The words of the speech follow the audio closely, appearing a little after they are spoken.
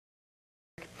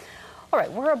All right,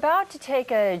 we're about to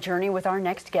take a journey with our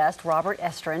next guest, Robert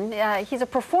Estrin. He's a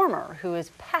performer who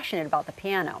is passionate about the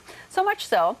piano. So much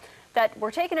so that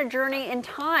we're taking a journey in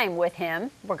time with him.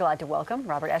 We're glad to welcome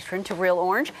Robert Estrin to Real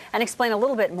Orange and explain a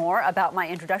little bit more about my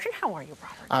introduction. How are you,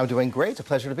 Robert? I'm doing great. It's a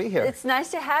pleasure to be here. It's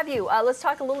nice to have you. Let's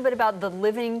talk a little bit about the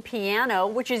living piano,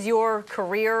 which is your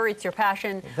career, it's your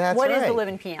passion. That's What right. is the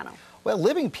living piano? Well,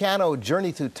 Living Piano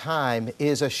Journey Through Time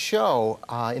is a show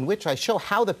in which I show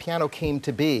how the piano came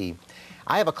to be.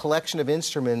 I have a collection of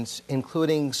instruments,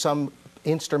 including some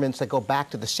instruments that go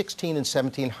back to the 16 and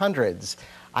 1700s.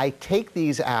 I take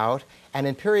these out, and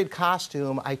in period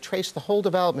costume, I trace the whole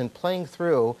development playing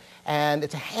through, and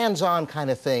it's a hands-on kind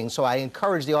of thing. So I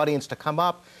encourage the audience to come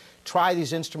up, try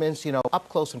these instruments, you know, up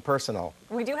close and personal.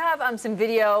 We do have some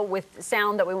video with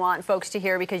sound that we want folks to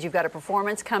hear because you've got a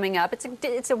performance coming up.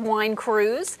 It's a wine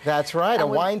cruise. That's right, a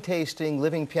wine tasting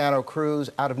living piano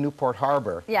cruise out of Newport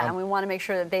Harbor. Yeah, and we want to make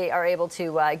sure that they are able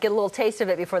to get a little taste of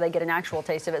it before they get an actual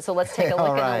taste of it. So let's take a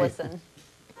look and a listen.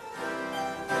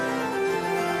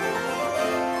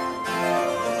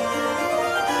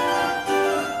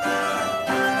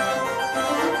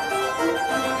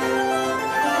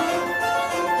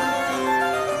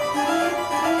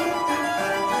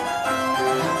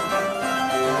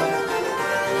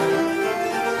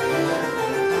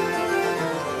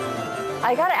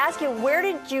 I got to ask you, where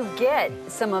did you get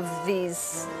some of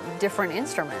these different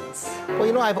instruments? Well,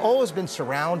 you know, I've always been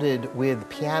surrounded with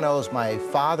pianos. My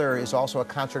father is also a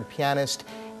concert pianist,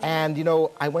 and, you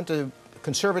know, I went to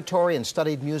conservatory and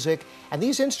studied music, and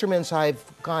these instruments I've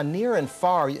gone near and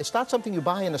far. It's not something you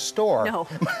buy in a store. No,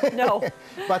 no.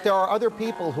 But there are other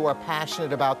people who are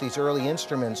passionate about these early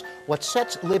instruments. What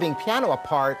sets living piano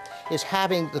apart is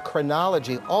having the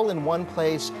chronology all in one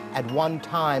place at one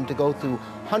time to go through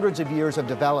hundreds of years of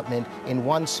development in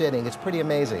one sitting. It's pretty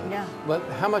amazing. Yeah. Well,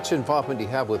 how much involvement do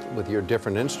you have with your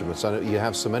different instruments? I know you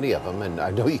have so many of them, and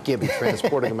I know you can't be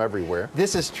transporting them everywhere.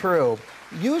 This is true.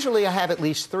 Usually I have at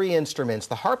least 3 instruments.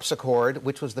 The harpsichord,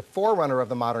 which was the forerunner of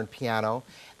the modern piano.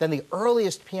 Then the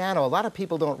earliest piano. A lot of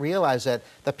people don't realize that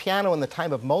the piano in the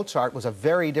time of Mozart was a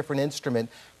very different instrument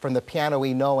from the piano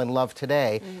we know and love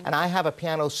today. And I have a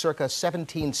piano circa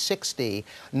 1760.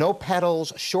 No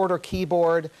pedals, shorter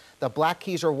keyboard. The black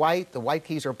keys are white, the white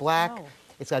keys are black. Oh.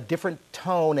 It's a different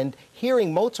tone, and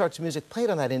hearing Mozart's music played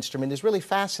on that instrument is really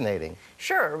fascinating.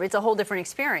 Sure, it's a whole different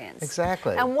experience.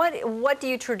 Exactly. And what do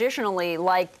you traditionally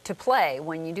like to play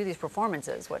when you do these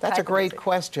performances? That's a great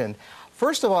question.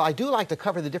 First of all, I do like to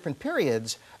cover the different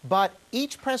periods, but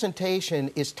each presentation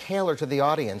is tailored to the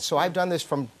audience. So I've done this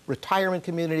from retirement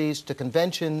communities to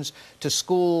conventions to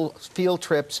school field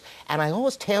trips, and I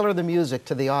always tailor the music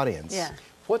to the audience. Yeah.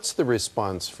 What's the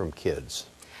response from kids?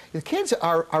 The kids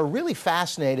are really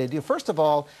fascinated. First of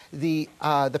all, the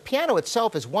piano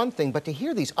itself is one thing, but to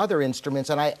hear these other instruments,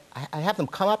 and I have them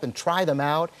come up and try them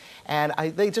out, and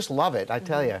they just love it, I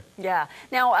tell you. Yeah.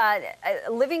 Now,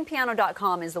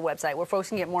 livingpiano.com is the website where folks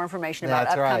can get more information about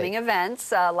That's upcoming right.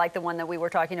 events, like the one that we were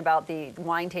talking about, the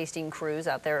wine tasting cruise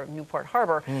out there at Newport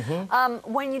Harbor.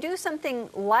 When you do something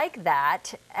like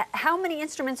that, how many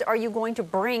instruments are you going to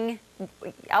bring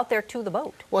out there to the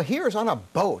boat? Well, here's on a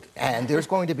boat, and there's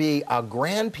going to be a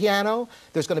grand piano,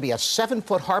 there's going to be a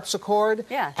 7-foot harpsichord,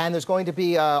 Yeah. and there's going to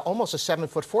be almost a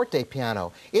 7-foot Forte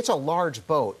Piano. It's a large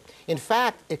boat. In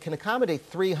fact, it can accommodate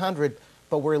 300,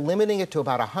 but we're limiting it to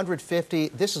about 150.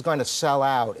 This is going to sell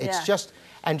out. It's Yeah.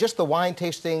 just the wine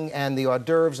tasting and the hors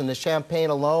d'oeuvres and the champagne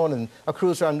alone and a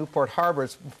cruise around Newport Harbor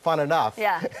is fun enough.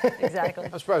 Yeah, exactly.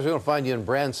 I'm surprised we don't find you in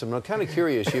Branson. I'm kind of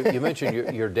curious. You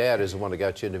mentioned your dad is the one that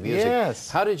got you into music.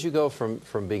 Yes. How did you go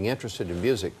from being interested in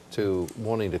music to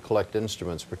wanting to collect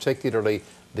instruments, particularly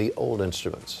the old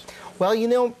instruments? Well, you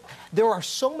know, there are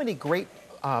so many great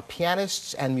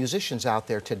pianists and musicians out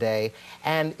there today,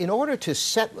 and in order to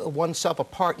set oneself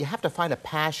apart, you have to find a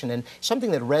passion and something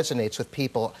that resonates with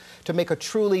people to make a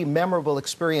truly memorable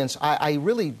experience. I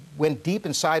really went deep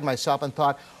inside myself and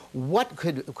thought, what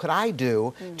could I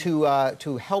do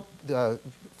to help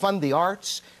fund the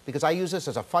arts, because I use this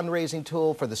as a fundraising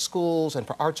tool for the schools and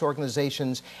for arts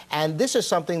organizations, and this is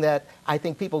something that I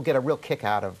think people get a real kick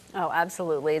out of. Oh,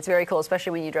 absolutely. It's very cool,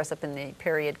 especially when you dress up in the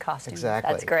period costume.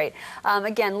 Exactly. That's great.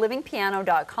 Again,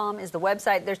 livingpiano.com is the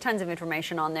website. There's tons of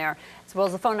information on there, as well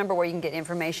as the phone number where you can get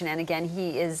information. And again,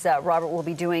 Robert will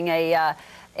be doing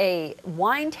a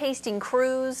wine tasting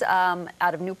cruise out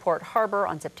of Newport Harbor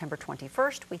on September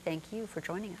 21st. We thank you for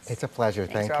joining us. It's a pleasure.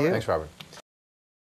 Thanks, Thank you. Thanks, Robert.